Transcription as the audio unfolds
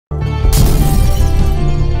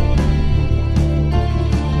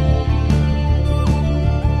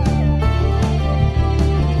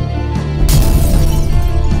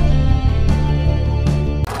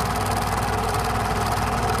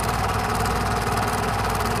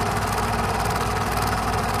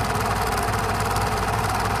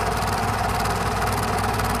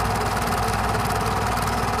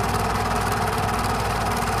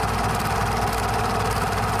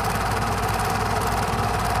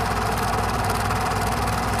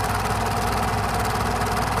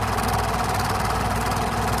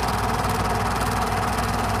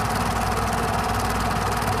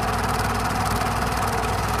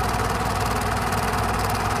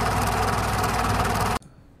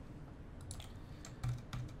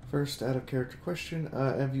First, out of character question: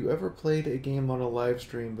 have you ever played a game on a live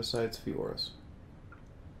stream besides Fiora's?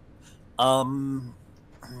 Um,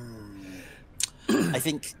 hmm, I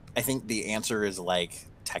think the answer is like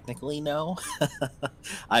technically no.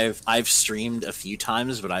 I've streamed a few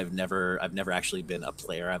times, but I've never actually been a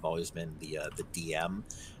player. I've always been the DM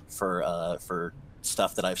for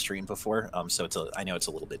stuff that I've streamed before. So I know it's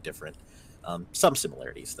a little bit different. Some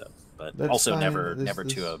similarities though, but That's also fine. never This never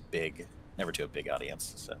to this a big never to a big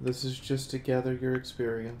audience. So this is just to gather your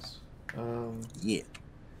experience. Um, yeah.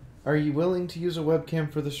 are you willing to use a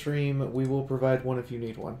webcam for the stream? We will provide one if you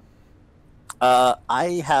need one.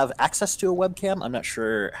 I have access to a webcam. I'm not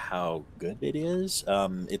sure how good it is.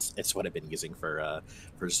 It's what I've been using for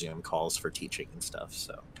Zoom calls for teaching and stuff.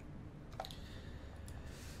 So,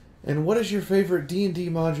 And what is your favorite D&D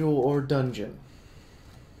module or dungeon?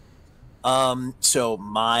 so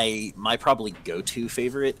my probably go-to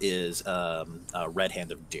favorite is Red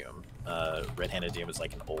Hand of Doom. Red Hand of Doom is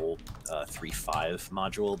like an old 3.5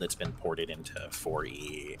 module that's been ported into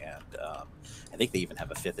 4E, and I think they even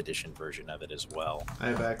have a 5th edition version of it as well.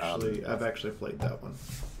 I've actually played that one.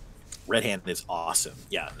 Red Hand is awesome.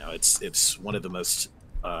 Yeah, no, it's one of the most.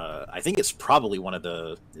 I think it's probably one of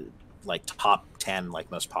the like top 10 like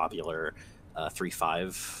most popular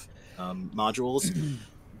 3.5 modules.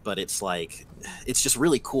 But it's like it's just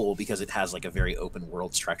really cool because it has like a very open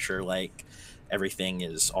world structure. Like everything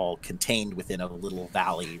is all contained within a little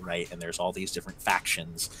valley, right? And there's all these different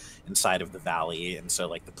factions inside of the valley, and so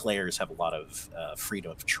like the players have a lot of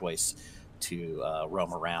freedom of choice to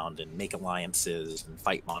roam around and make alliances and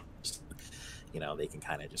fight monsters. They can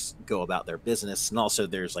kind of just go about their business. And also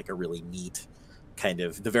there's like a really neat kind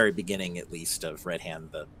of the very beginning, at least, of Red Hand,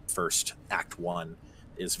 the first act one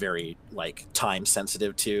is very like time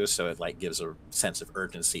sensitive too, so it like gives a sense of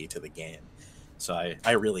urgency to the game. So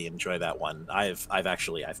I really enjoy that one. I've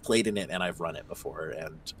played in it and I've run it before,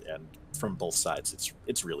 and from both sides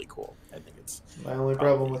it's really cool. I think it's My only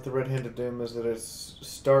problem probably. with the Red-Handed Doom is that it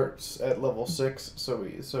starts at level 6,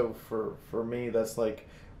 so for me that's like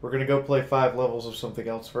we're gonna go play 5 levels of something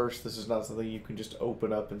else first. This is not something you can just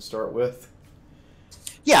open up and start with.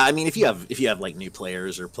 Yeah, I mean, if you have like new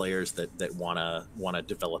players or players that wanna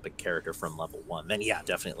develop a character from level one, then yeah,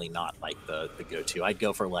 definitely not like the go to. I'd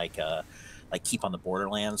go for like Keep on the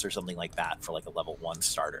Borderlands or something like that for like a level one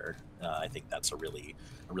starter. I think that's a really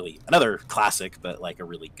another classic, but like a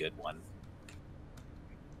really good one.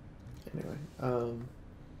 Anyway,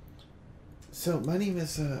 so my name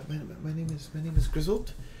is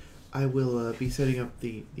Grizzled. I will be setting up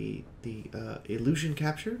the illusion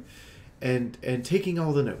capture and taking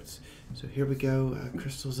all the notes. So here we go.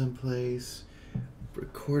 Crystals in place.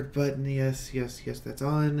 Record button. Yes, yes, yes. That's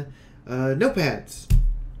on. Notepads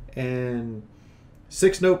and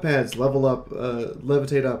 6 notepads. Level up.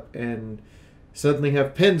 Levitate up and suddenly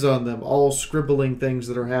have pens on them, all scribbling things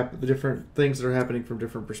that are the different things that are happening from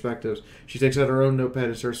different perspectives. She takes out her own notepad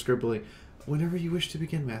and starts scribbling. Whenever you wish to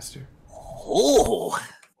begin, Master. Oh,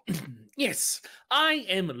 Yes, I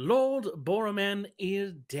am Lord Boroman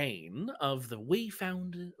Irdane of the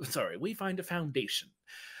Wayfinder Foundation.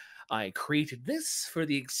 I created this for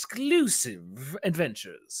the exclusive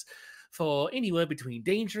adventures. For anywhere between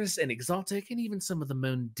dangerous and exotic, and even some of the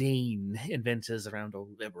mundane adventures around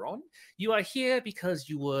Old Eberron, you are here because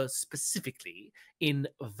you were specifically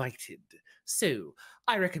invited. So,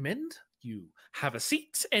 I recommend you have a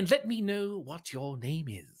seat and let me know what your name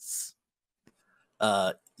is.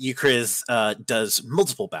 Euchriz does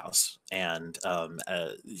multiple bows, and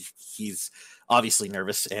he's obviously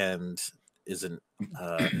nervous and isn't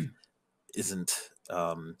uh, isn't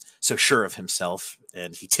so sure of himself,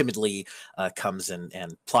 and he timidly comes and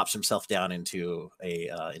plops himself down into a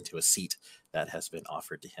seat that has been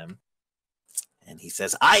offered to him, and he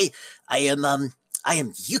says, I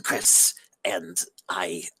am Euchris, and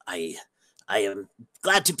I am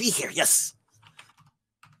glad to be here. Yes.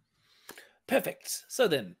 Perfect. So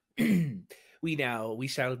then, we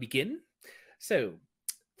shall begin. So,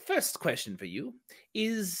 first question for you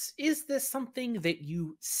is there something that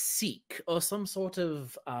you seek or some sort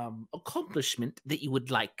of accomplishment that you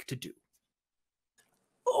would like to do?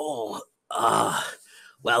 Oh,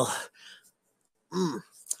 well, mm,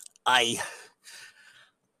 I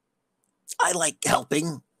I like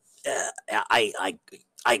helping.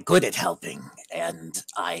 I good at helping, and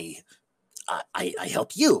I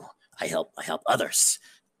help you. I help others.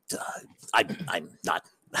 Uh, I'm not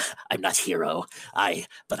I'm not hero.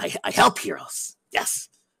 But I help heroes. Yes,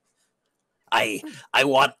 I Hmm. I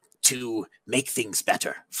want to make things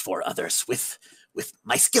better for others with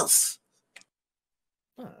my skills.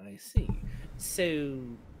 Ah, I see.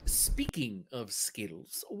 So speaking of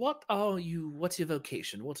skills, what's your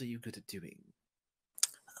vocation? What are you good at doing?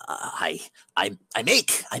 I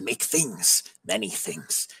make things, many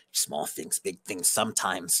things, small things, big things.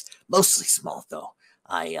 Sometimes, mostly small though.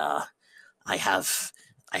 I uh, I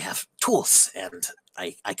have tools, and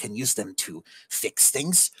I can use them to fix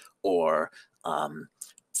things or um,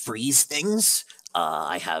 freeze things.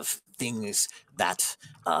 I have things that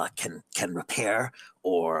can repair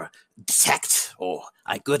or detect. Oh,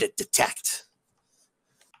 I'm good at detect.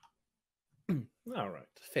 All right,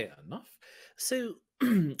 fair enough. So,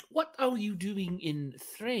 what are you doing in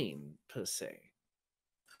Thrain per se?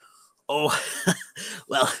 Oh,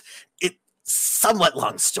 well, it's somewhat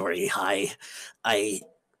long story. I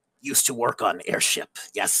used to work on airship.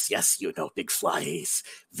 Yes, yes, you know, big flies.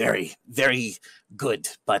 Very, very good,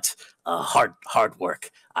 but hard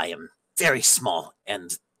work. I am very small,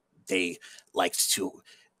 and they liked to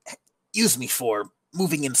use me for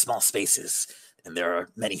moving in small spaces. And there are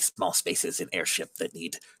many small spaces in airship that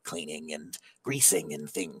need cleaning and greasing and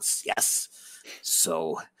things. Yes,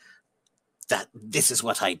 so that this is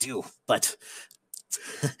what I do. But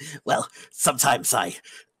well, sometimes I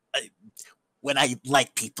when I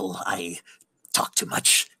like people, I talk too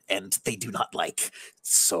much, and they do not like.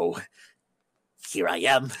 So here I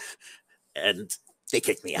am, and they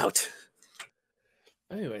kick me out.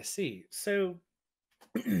 Oh, I see. So,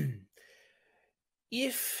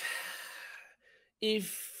 if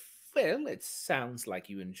well, it sounds like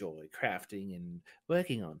you enjoy crafting and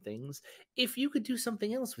working on things. If you could do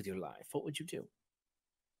something else with your life, what would you do?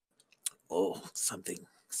 Oh, something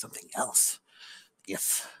else.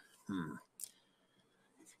 If hmm,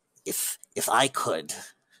 if I could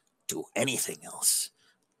do anything else,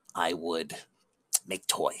 I would make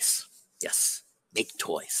toys. Yes, make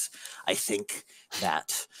toys. I think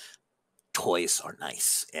that toys are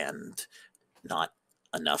nice, and not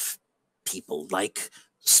enough people like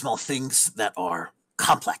small things that are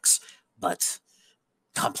complex, but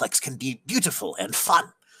complex can be beautiful and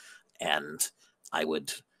fun. And I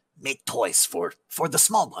would make toys for the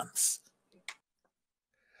small ones.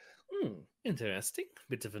 Interesting.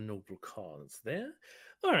 Bit of a noble cause there.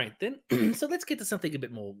 All right, then. So let's get to something a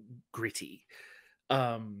bit more gritty.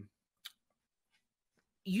 Um,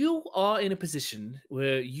 you are in a position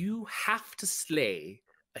where you have to slay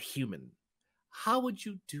a human. How would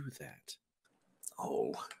you do that?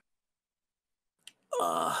 Oh,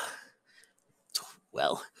 uh,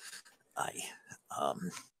 well, I,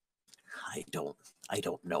 um, I don't, I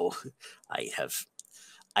don't know. I have,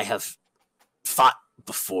 I have fought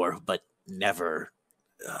before, but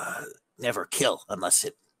uh, never kill unless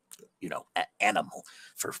it, animal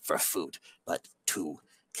for food. But to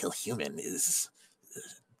kill human is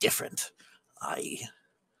different. I,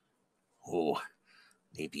 oh,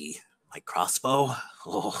 maybe my crossbow.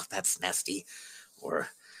 Oh, that's nasty. Or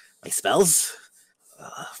my spells.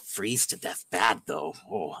 Freeze to death, bad though.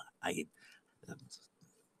 Oh, I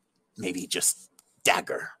maybe just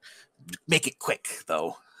dagger. Make it quick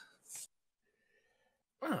though.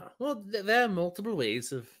 Well, there are multiple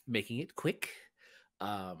ways of making it quick.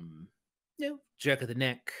 Um, jerk of the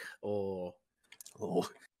neck or Oh,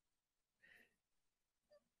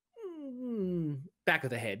 back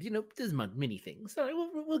of the head. There's many things. All right,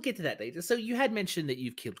 we'll get to that later. So you had mentioned that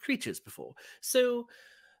you've killed creatures before. So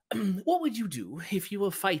what would you do if you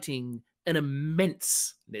were fighting an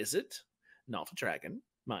immense lizard, not a dragon,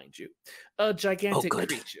 mind you, a oh, gigantic good.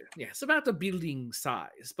 creature? Yes, about a building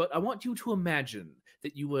size. But I want you to imagine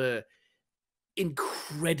that you were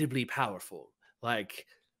incredibly powerful, like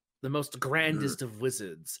the most Mm. grandest of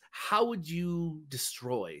wizards. How would you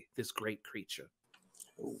destroy this great creature?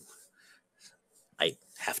 Oh, I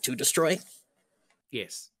have to destroy.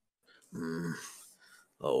 Yes. Mm.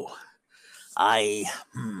 Oh, I.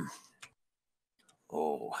 Hmm.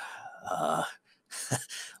 Oh, uh,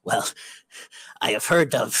 well, I have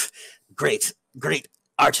heard of great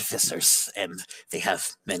artificers, and they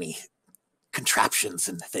have many contraptions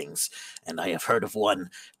and things. And I have heard of one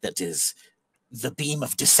that is the beam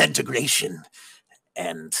of disintegration,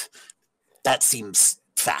 and that seems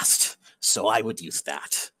fast. So I would use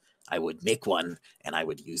that. I would make one, and I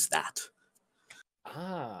would use that.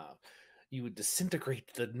 Ah, you would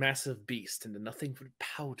disintegrate the massive beast into nothing but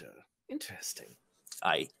powder. Interesting.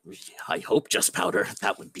 I I hope just powder.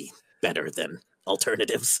 That would be better than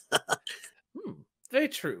alternatives. Hmm, very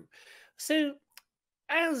true. So,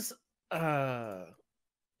 as uh,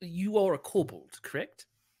 you are a kobold, correct?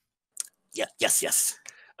 Yeah, yes, yes.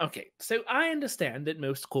 Okay, so I understand that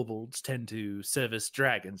most kobolds tend to service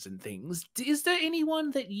dragons and things. Is there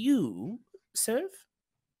anyone that you serve?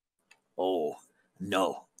 Oh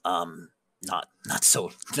no. not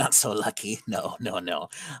so lucky. No, no, no.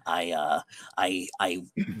 I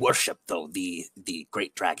worship though the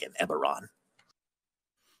great dragon Eberron.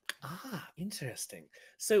 Ah, interesting.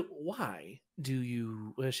 So why do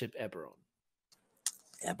you worship Eberron?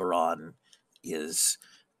 Eberron is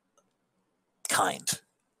kind.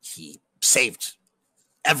 He saved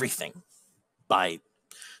everything by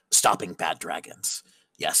stopping bad dragons.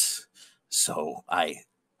 Yes. So I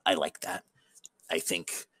like that. I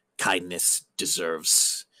think kindness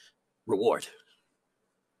deserves reward.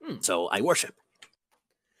 Hmm. So I worship.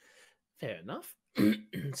 Fair enough.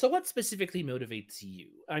 So what specifically motivates you?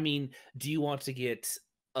 I mean, do you want to get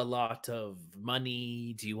a lot of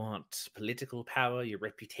money? Do you want political power, your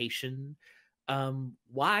reputation?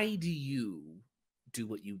 Why do you do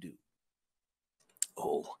what you do?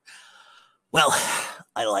 Oh, well,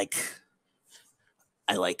 I like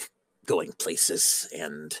I like going places,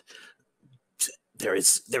 and there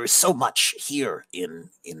is so much here in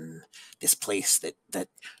this place that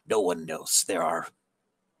no one knows. There are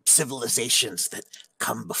civilizations that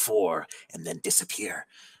come before and then disappear.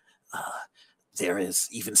 Uh, there is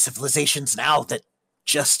even civilizations now that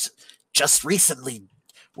just just recently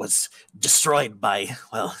was destroyed by,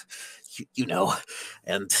 well, you know,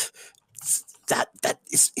 and it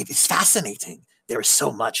is fascinating. There is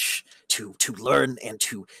so much to learn and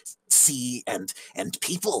to see, and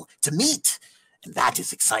people to meet, and that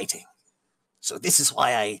is exciting. So this is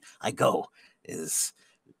why I go, is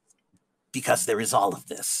because there is all of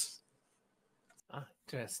this. Ah,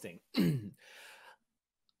 interesting.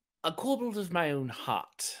 A kobold of my own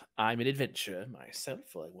heart. I'm an adventurer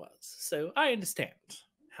myself, or I was, so I understand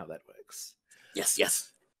how that works. Yes,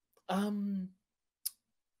 yes. Um,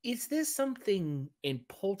 is there something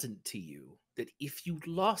important to you that if you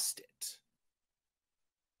lost it,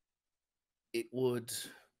 it would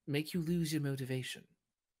make you lose your motivation?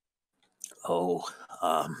 Oh,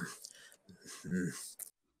 hmm.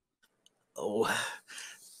 Oh,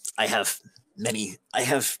 I have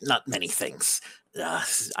not many things.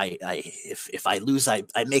 If I lose, I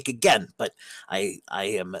make again. But I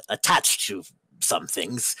am attached to some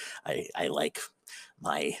things. I like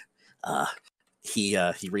my. Uh, he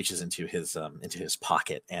reaches into his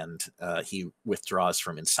pocket, and he withdraws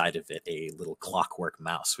from inside of it a little clockwork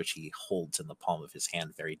mouse, which he holds in the palm of his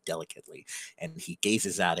hand very delicately, and he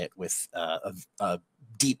gazes at it with a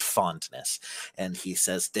deep fondness, and he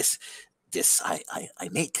says, "This I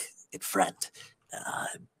make it, friend. Uh,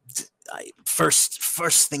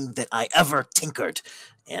 first thing that I ever tinkered,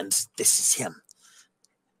 and this is him.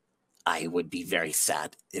 I would be very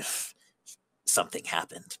sad if something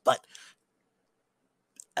happened, but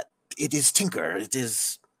it is tinker. It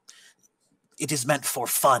is meant for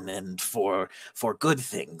fun and for good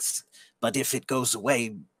things. But if it goes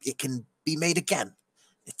away, it can be made again.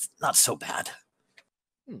 It's not so bad."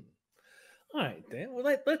 Hmm. All right, then.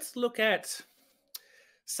 Well, let's look at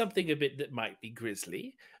something a bit that might be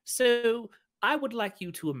grisly. So, I would like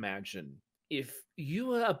you to imagine if you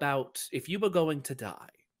were going to die,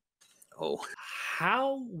 Oh,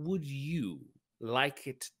 how would you like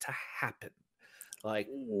it to happen? Like,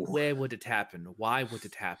 ooh, where would it happen? Why would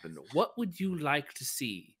it happen? What would you like to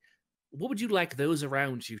see? What would you like those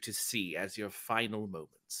around you to see as your final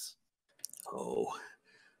moments? oh.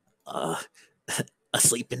 Uh,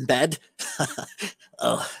 Asleep in bed?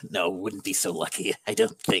 Oh no, wouldn't be so lucky. I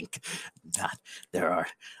don't think. Not there are.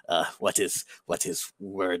 What is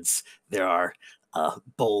words? There are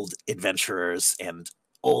bold adventurers and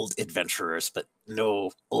old adventurers, but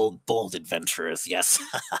no old bold adventurers. Yes,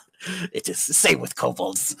 it is the same with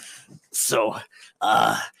kobolds. So,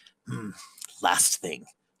 uh, hmm, last thing.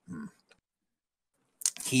 Hmm.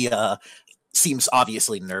 He seems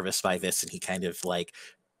obviously nervous by this, and he kind of like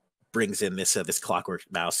brings in this clockwork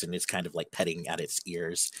mouse and is kind of like petting at its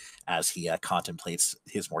ears as he contemplates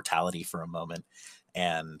his mortality for a moment,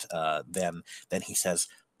 and then he says,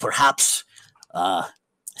 "Perhaps uh,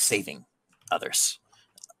 saving others.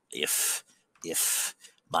 If if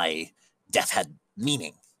my death had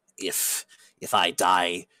meaning, if I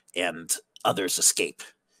die and others escape,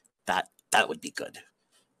 that would be good.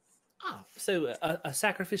 Ah, so a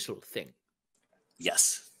sacrificial thing.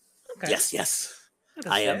 Yes, Okay, yes, yes. that's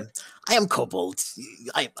I fair. am I am kobold.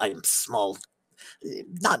 I am small,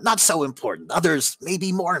 not so important. Others may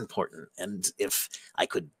be more important, and if I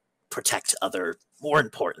could protect other more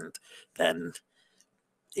important, then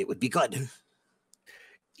it would be good."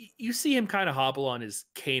 You see him kind of hobble on his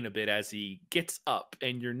cane a bit as he gets up,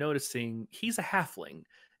 and you're noticing he's a halfling,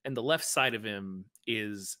 and the left side of him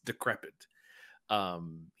is decrepit.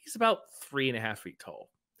 He's about 3.5 feet tall.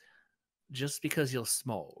 Just because you're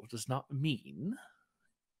small does not mean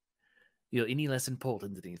You're any less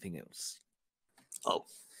important than anything else. Oh,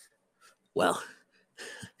 well,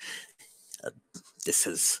 this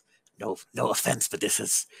is no offense, but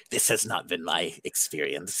this has not been my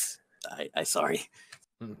experience. I sorry.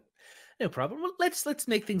 No problem. Well, let's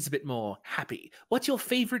make things a bit more happy. What's your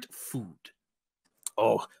favorite food?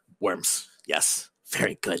 Oh, worms. Yes,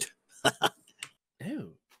 very good.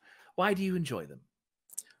 Oh, why do you enjoy them?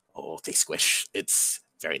 Oh, they squish. It's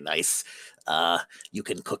very nice. You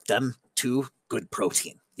can cook them to good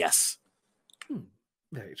protein. Yes.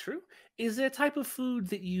 Very true. Is there a type of food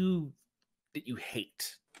that you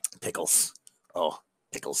hate? Pickles. Oh,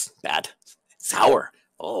 pickles. Bad. Sour.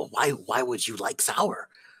 Oh, why would you like sour?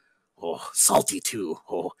 Oh, salty too.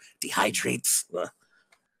 Oh, dehydrates.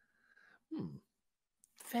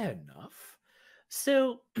 Fair enough.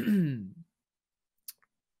 So,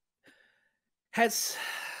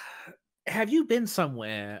 have you been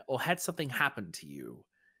somewhere or had something happen to you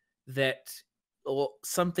that, or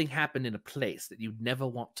something happened in a place that you'd never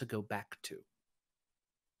want to go back to?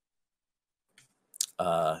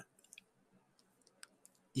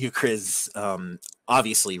 Euchriz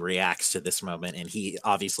obviously reacts to this moment, and he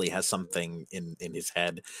obviously has something in his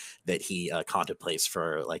head that he contemplates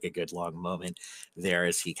for like a good long moment there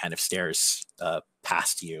as he kind of stares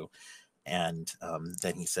past you, and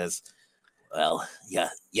then he says, well,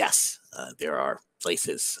 yes, there are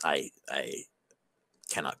places I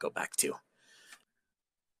cannot go back to.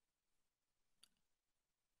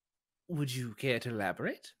 Would you care to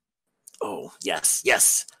elaborate? Oh, yes.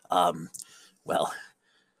 Well,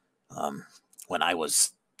 when I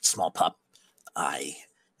was small pup, I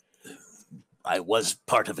was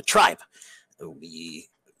part of a tribe. We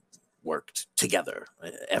worked together,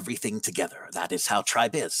 everything together. That is how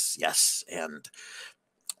tribe is, yes. And,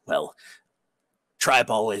 well,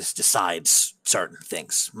 tribe always decides certain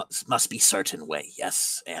things, must be certain way,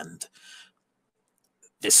 yes. And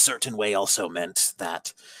this certain way also meant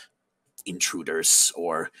that intruders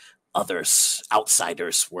or others,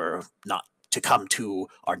 outsiders, were not to come to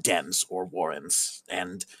our dens or warrens.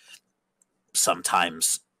 And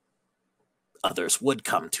sometimes others would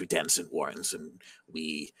come to dens and warrens, and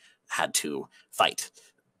we had to fight.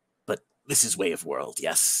 But this is way of world,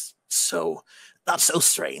 yes. So, not so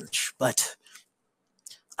strange, but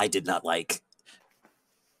I did not like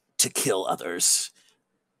to kill others,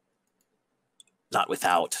 not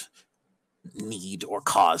without need or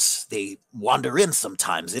cause. They wander in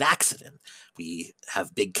sometimes in accident. We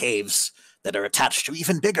have big caves that are attached to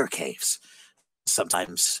even bigger caves.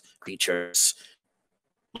 Sometimes creatures,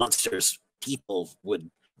 monsters, people would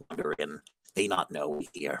wander in. They not know we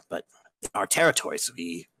here, but in our territories,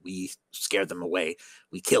 we scare them away.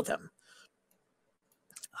 We kill them.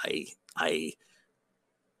 I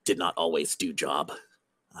did not always do job.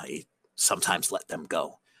 I sometimes let them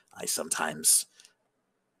go. I sometimes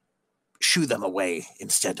shoo them away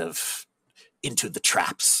instead of into the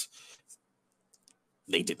traps.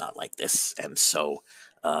 They did not like this, and so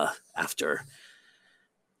after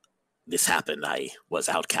this happened, I was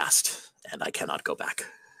outcast, and I cannot go back.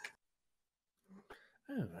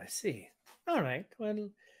 Oh, I see. All right. Well,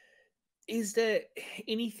 is there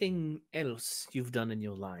anything else you've done in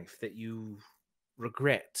your life that you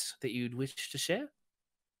regret that you'd wish to share?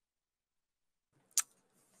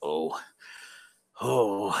 Oh,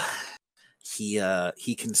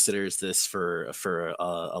 he considers this for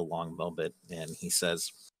a long moment, and he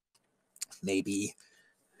says, maybe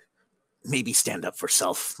stand up for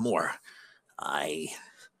self more. I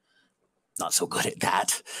not so good at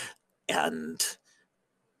that, and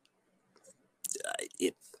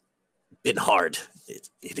it been hard.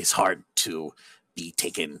 It is hard to be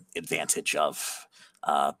taken advantage of.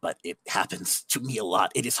 But it happens to me a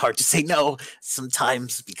lot. It is hard to say no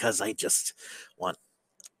sometimes because I just want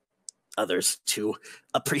others to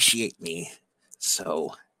appreciate me.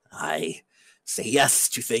 So I say yes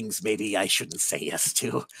to things maybe I shouldn't say yes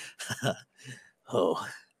to. Oh,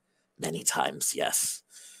 many times, yes.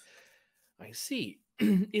 I see.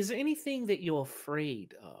 Is there anything that you're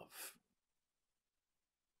afraid of?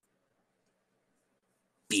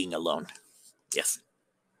 Being alone. Yes.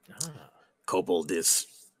 Ah, Kobold is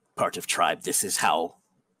part of tribe. This is how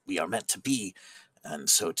we are meant to be. And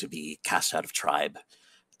so to be cast out of tribe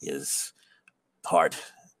is hard.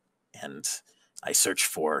 And I search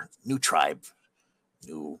for new tribe,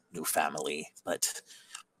 new family, but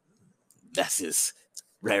this is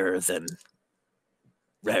rarer than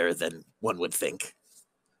one would think.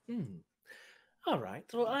 All right.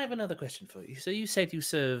 Well, I have another question for you. So you said you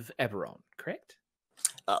serve Eberron, correct?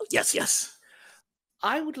 Yes.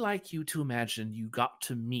 I would like you to imagine you got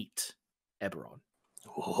to meet Eberron.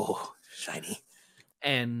 Oh, shiny.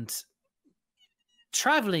 And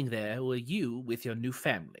traveling there were you with your new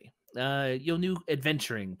family, your new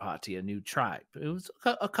adventuring party, a new tribe. It was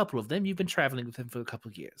a couple of them. You've been traveling with them for a couple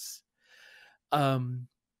of years. Um,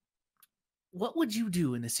 what would you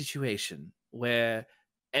do in a situation where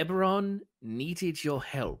Eberron needed your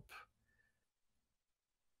help,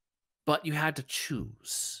 but you had to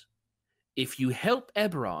choose? If you help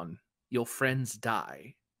Eberron, your friends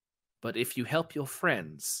die. But if you help your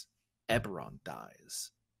friends, Eberron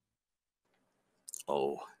dies.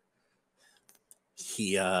 Oh,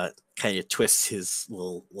 he kind of twists his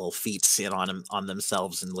little feet in on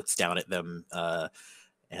themselves and looks down at them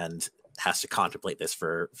and has to contemplate this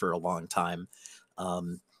for a long time.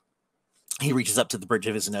 He reaches up to the bridge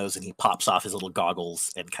of his nose and he pops off his little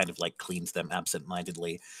goggles and kind of like cleans them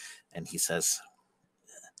absentmindedly, and he says,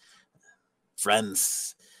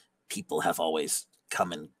 "Friends, people have always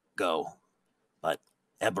come and go, but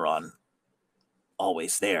Eberron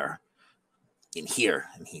always there in here."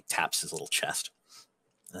 And he taps his little chest.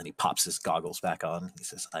 And then he pops his goggles back on. He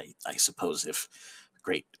says, I suppose if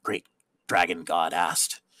great dragon god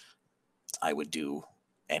asked, I would do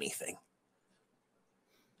anything.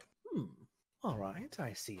 All right,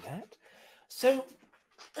 I see that. So,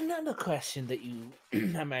 another question that you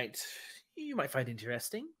you might find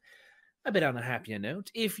interesting, a bit on a happier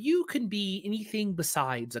note. If you can be anything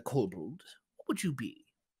besides a kobold, what would you be?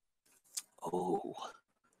 Oh,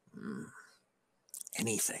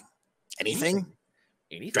 anything. Anything?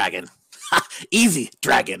 Dragon. Easy,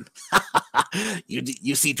 dragon.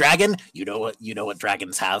 You see dragon? You know what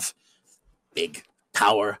dragons have? Big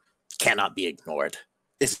power, cannot be ignored.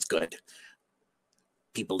 This is good.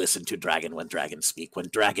 People listen to dragon when dragons speak. When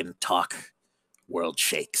dragon talk, world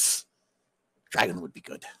shakes. Dragon would be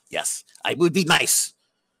good. Yes, I would be nice.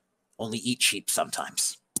 Only eat sheep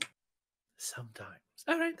sometimes. Sometimes.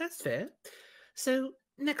 All right, that's fair. So,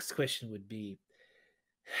 next question would be,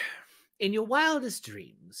 in your wildest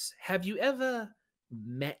dreams, have you ever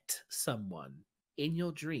met someone in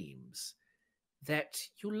your dreams that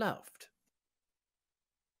you loved?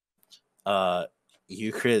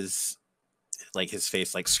 Euchriz, like his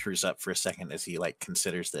face like screws up for a second as he like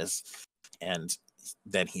considers this, and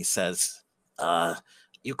then he says,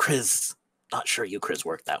 Euchriz, not sure Euchriz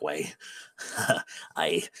worked that way.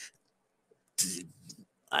 I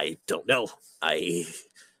don't know. I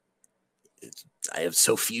have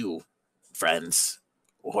so few friends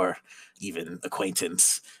or even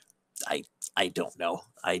acquaintance. I don't know.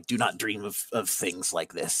 I do not dream of things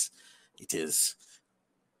like this.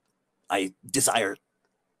 I desire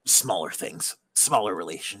smaller things, smaller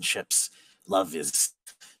relationships. Love is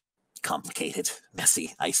complicated,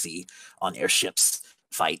 messy. I see on airships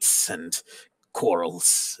fights and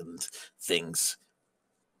quarrels and things.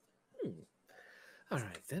 All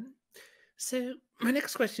right, then. So, my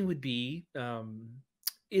next question would be,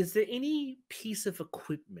 is there any piece of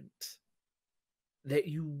equipment that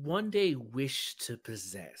you one day wish to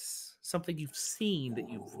possess? Something you've seen that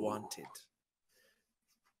you've wanted?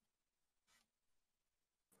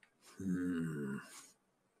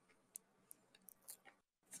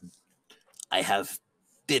 I have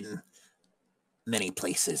been many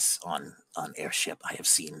places on airship. I have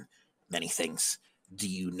seen many things. Do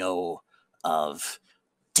you know of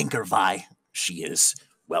Tinker Vi? She is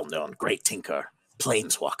well known, great tinker,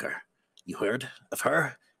 planeswalker. You heard of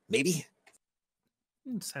her? Maybe?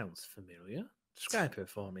 Sounds familiar. Describe her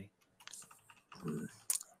for me.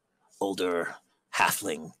 Older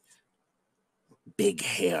halfling, big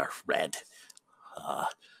hair, red,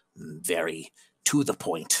 very to the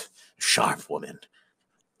point, sharp woman,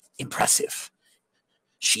 impressive.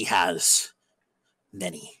 She has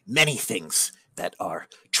many things that are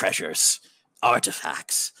treasures,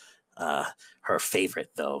 artifacts. Her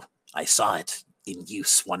favorite, though, I saw it in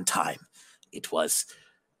use one time. It was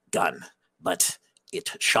gun, but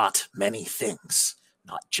it shot many things,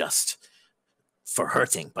 not just for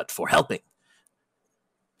hurting, but for helping.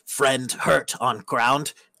 Friend hurt on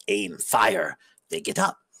ground, aim, fire, they get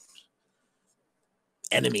up.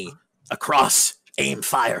 Enemy across, aim,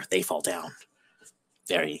 fire, they fall down.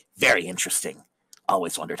 Very, very interesting.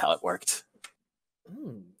 Always wondered how it worked.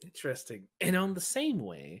 Interesting. And on the same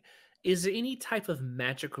way, is there any type of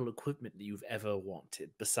magical equipment that you've ever wanted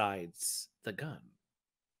besides the gun?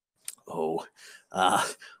 Oh,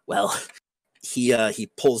 well, he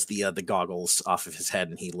pulls the goggles off of his head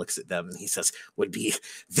and he looks at them and he says, "Would be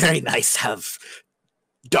very nice to have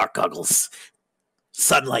dark goggles.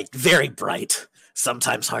 Sunlight very bright,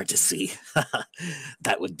 sometimes hard to see.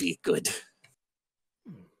 That would be good."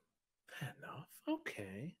 Fair enough.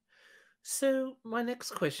 Okay. So my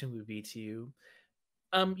next question would be to you.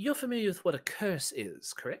 You're familiar with what a curse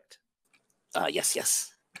is, correct? Yes,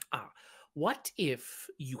 yes. Ah, what if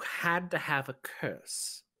you had to have a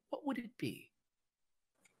curse? What would it be?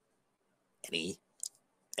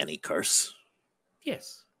 Any curse?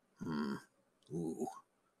 Yes. Hmm. Ooh.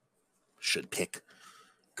 Should pick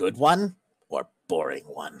good one or boring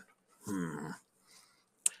one?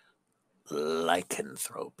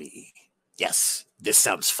 Lycanthropy. Yes, this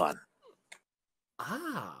sounds fun.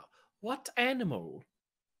 Ah, what animal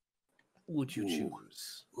would you Ooh.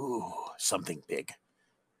 choose? Ooh, something big.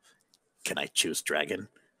 Can I choose dragon?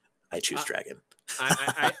 I choose Uh, dragon.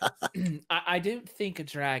 I don't think a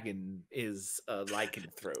dragon is a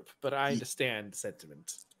lycanthrope, but I understand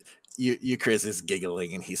sentiment. Chris is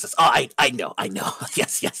giggling and he says, "Oh, I know, I know.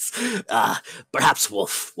 Yes, yes. Perhaps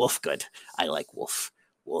wolf. Wolf, good. I like wolf.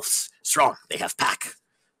 Wolves strong. They have pack.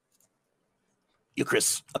 You,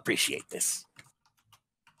 Chris, appreciate this.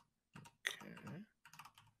 Okay.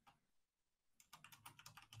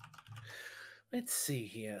 Let's see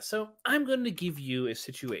here. So I'm going to give you a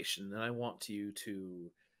situation, and I want you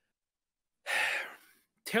to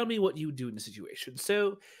tell me what you would do in the situation.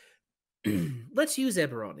 So let's use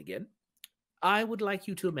Eberron again. I would like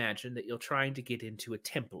you to imagine that you're trying to get into a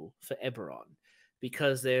temple for Eberron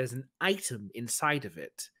because there's an item inside of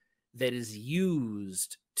it that is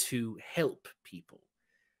used to help people.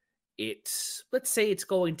 Let's say it's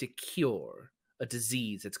going to cure a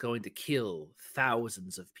disease that's going to kill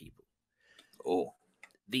thousands of people. Oh,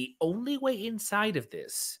 The only way inside of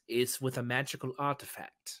this is with a magical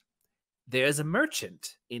artifact. There's a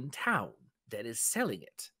merchant in town that is selling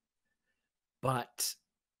it, but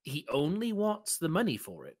he only wants the money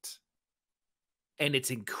for it. And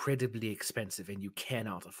it's incredibly expensive and you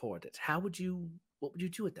cannot afford it. What would you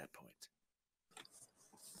do at that point?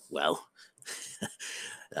 well,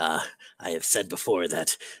 I have said before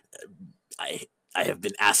that I I have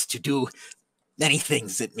been asked to do many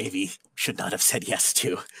things that maybe should not have said yes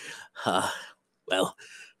to. Uh, well,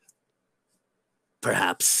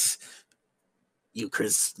 perhaps you,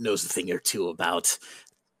 Chris, knows a thing or two about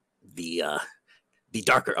the uh, the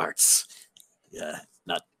darker arts.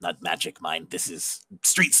 Not magic, mind. This is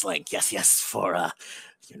street slang. Yes, yes, for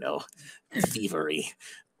you know, thievery.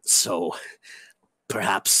 So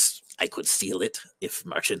perhaps I could steal it if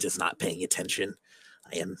merchant is not paying attention.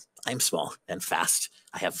 I'm small and fast.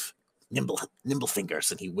 I have nimble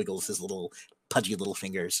fingers, and he wiggles his little pudgy little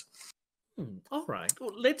fingers. All right.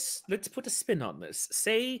 Well, let's put a spin on this.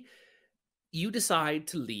 Say you decide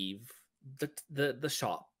to leave the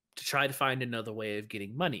shop to try to find another way of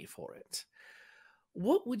getting money for it.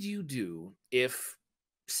 What would you do if,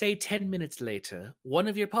 say, 10 minutes later, one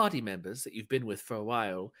of your party members that you've been with for a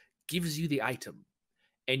while gives you the item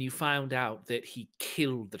and you found out that he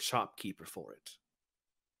killed the shopkeeper for it?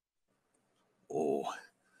 Oh,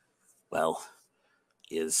 well,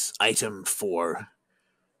 is item for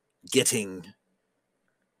getting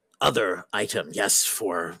other item? Yes,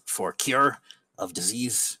 for cure of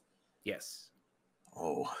disease. Yes.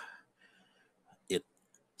 Oh, it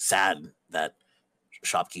sad that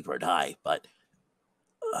shopkeeper die, but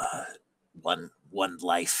uh, one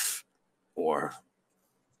life or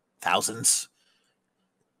thousands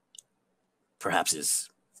perhaps is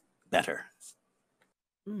better.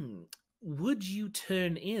 Hmm. Would you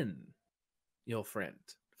turn in your friend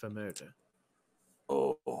for murder?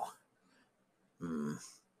 Oh, mm,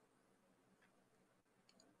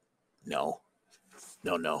 no,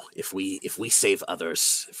 no. If we save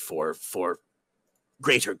others for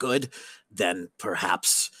greater good, then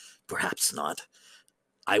perhaps not.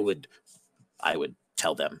 I would I would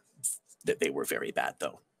tell them that they were very bad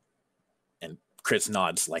though. And Chris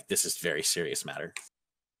nods like this is a very serious matter.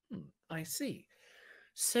 I see.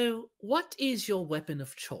 So, what is your weapon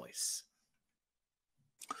of choice?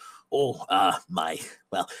 Oh, my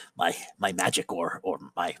well, my magic or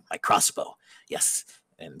my crossbow. Yes,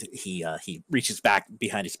 and he reaches back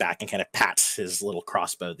behind his back and kind of pats his little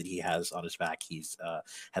crossbow that he has on his back. He's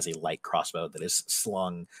has a light crossbow that is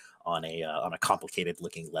slung on a complicated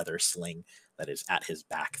looking leather sling that is at his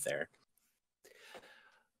back there.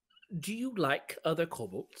 Do you like other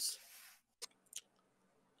kobolds?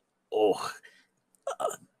 Oh,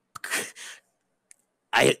 uh,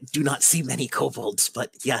 I do not see many kobolds,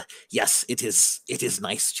 but yeah, yes, it is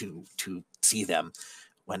nice to see them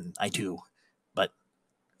when I do, but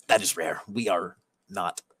that is rare. We are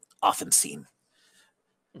not often seen.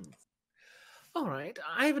 Hmm. All right,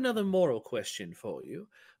 I have another moral question for you.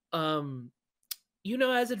 Um,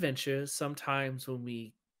 as adventurers, sometimes when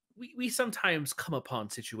we sometimes come upon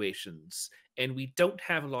situations and we don't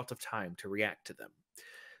have a lot of time to react to them.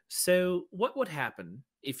 So, what would happen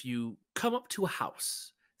if you come up to a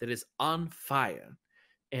house that is on fire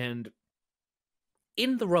and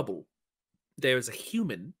In the rubble, there is a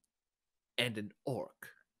human and an orc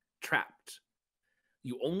trapped.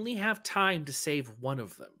 You only have time to save one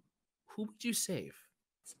of them. Who would you save?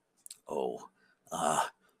 Oh,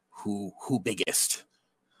 who biggest?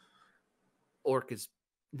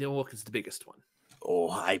 The orc is the biggest one.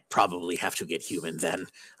 Oh, I probably have to get human then.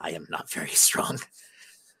 I am not very strong.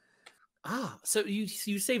 So you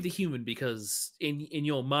save the human because in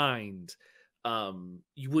your mind,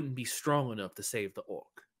 you wouldn't be strong enough to save the orc.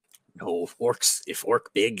 No, if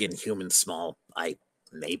orc big and human small, I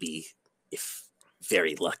maybe, if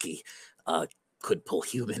very lucky, could pull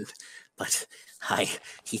human. But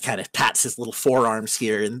he kind of pats his little forearms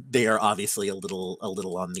here, and they are obviously a little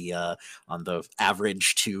on the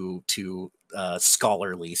average to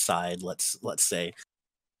scholarly side. Let's say.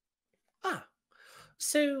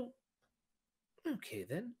 So okay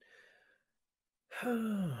then.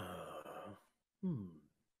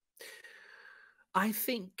 I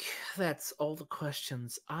think that's all the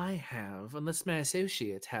questions I have, unless my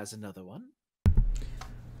associate has another one.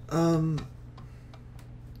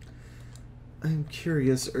 I'm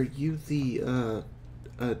curious, are you the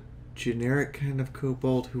a generic kind of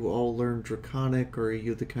kobold who all learned Draconic, or are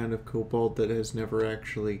you the kind of kobold that has never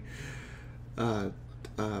actually met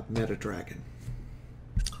a dragon?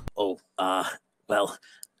 Oh, well,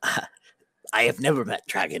 I have never met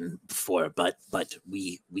dragon before, but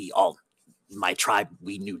we all, my tribe,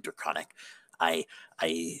 we knew Draconic. I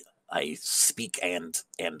speak and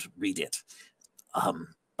read it.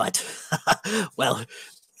 But well,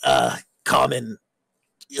 common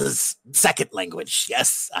is second language.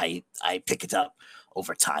 Yes, I pick it up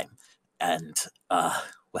over time, and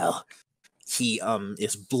well, he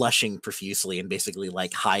is blushing profusely and basically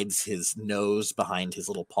like hides his nose behind his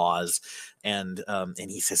little paws, and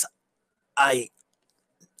he says, I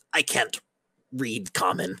can't read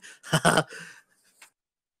common.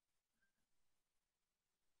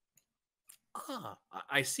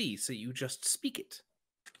 I see. So you just speak it.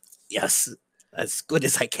 Yes, as good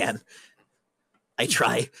as I can. I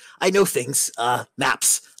try. I know things.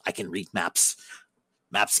 Maps. I can read maps.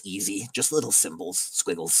 Maps easy. Just little symbols,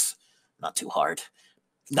 squiggles. Not too hard.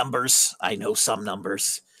 Numbers. I know some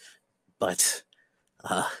numbers. But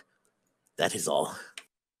that is all.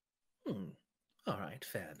 All right,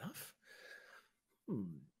 fair enough.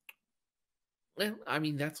 Well, I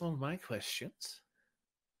mean, that's all my questions.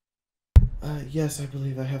 Yes, I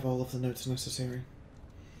believe I have all of the notes necessary.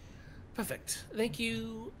 Perfect. Thank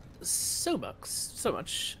you so much,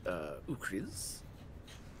 Ukriz.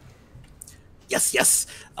 Yes.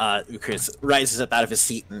 Ukriz rises up out of his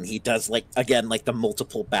seat, and he does like the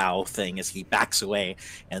multiple bow thing as he backs away,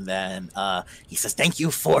 and then he says, "Thank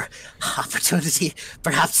you for opportunity.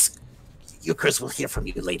 Perhaps Ukriz will hear from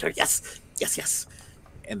you later." Yes.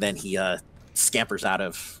 And then he scampers out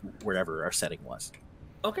of wherever our setting was.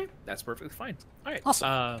 Okay, that's perfectly fine. All right.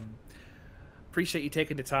 Awesome. Appreciate you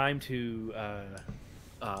taking the time to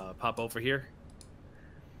pop over here.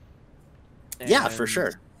 Yeah, for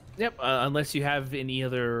sure. Yep. Unless you have any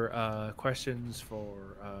other questions for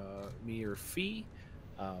me or Fee,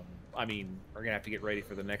 I mean, we're gonna have to get ready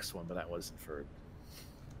for the next one, but that wasn't for.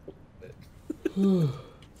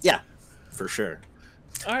 Yeah, for sure.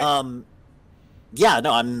 All right. Yeah,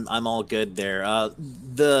 no, I'm all good there. Out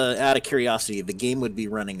of curiosity, the game would be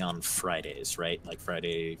running on Fridays, right? Like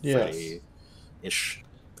Friday-ish.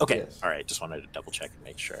 Okay, yes. All right. Just wanted to double check and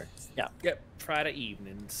make sure. Yeah. Yep. Friday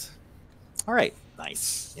evenings. All right.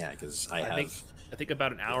 Nice. Yeah, because I think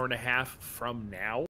about an hour and a half from now,